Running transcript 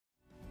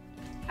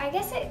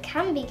guess it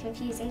can be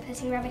confusing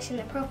putting rubbish in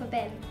the proper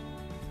bin,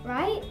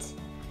 right?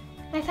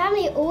 My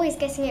family are always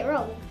getting it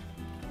wrong.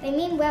 They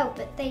mean well,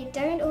 but they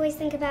don't always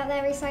think about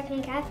their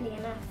recycling carefully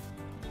enough.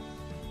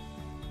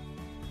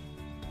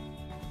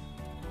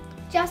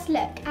 Just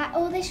look at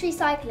all this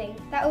recycling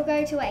that will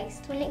go to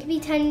waste when it can be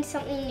turned into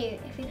something new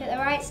if we put the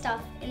right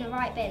stuff in the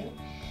right bin.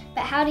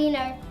 But how do you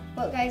know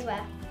what goes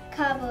where?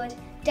 Cardboard,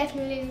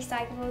 definitely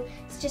recyclable,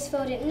 so just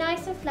fold it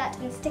nice and flat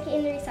and stick it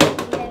in the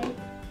recycling bin.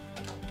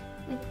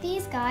 With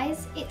these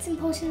guys, it's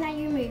important that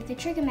you remove the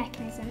trigger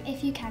mechanism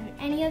if you can,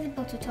 any other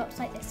bottle tops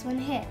like this one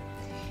here.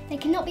 They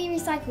cannot be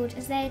recycled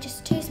as they are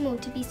just too small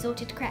to be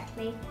sorted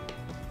correctly.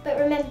 But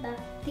remember,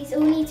 these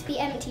all need to be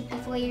emptied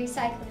before you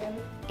recycle them.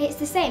 It's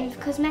the same for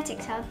cosmetic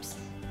tubs.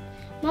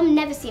 Mum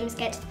never seems to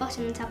get to the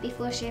bottom of the tub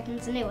before she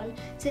opens a new one,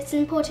 so it's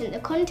important the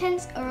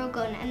contents are all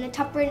gone and the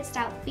tub rinsed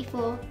out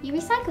before you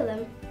recycle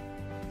them.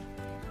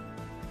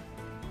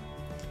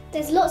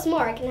 There's lots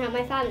more I can help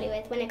my family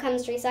with when it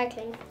comes to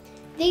recycling.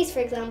 These, for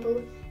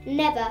example,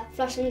 never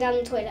flush them down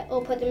the toilet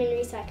or put them in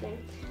recycling.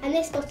 And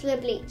this bottle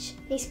of bleach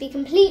needs to be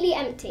completely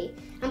empty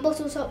and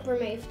bottle top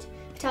removed,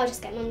 but I'll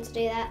just get Mum to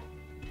do that.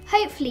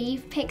 Hopefully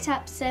you've picked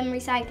up some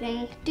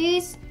recycling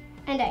do's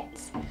and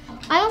don'ts.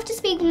 I'm off to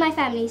speak with my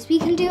family so we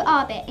can do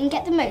our bit and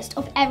get the most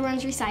of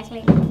everyone's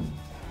recycling.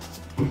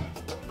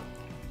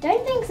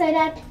 Don't think so,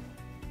 Dad.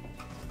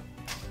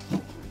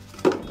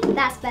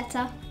 That's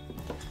better.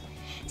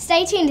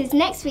 Stay tuned as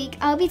next week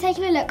I'll be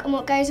taking a look on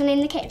what goes on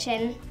in the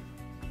kitchen.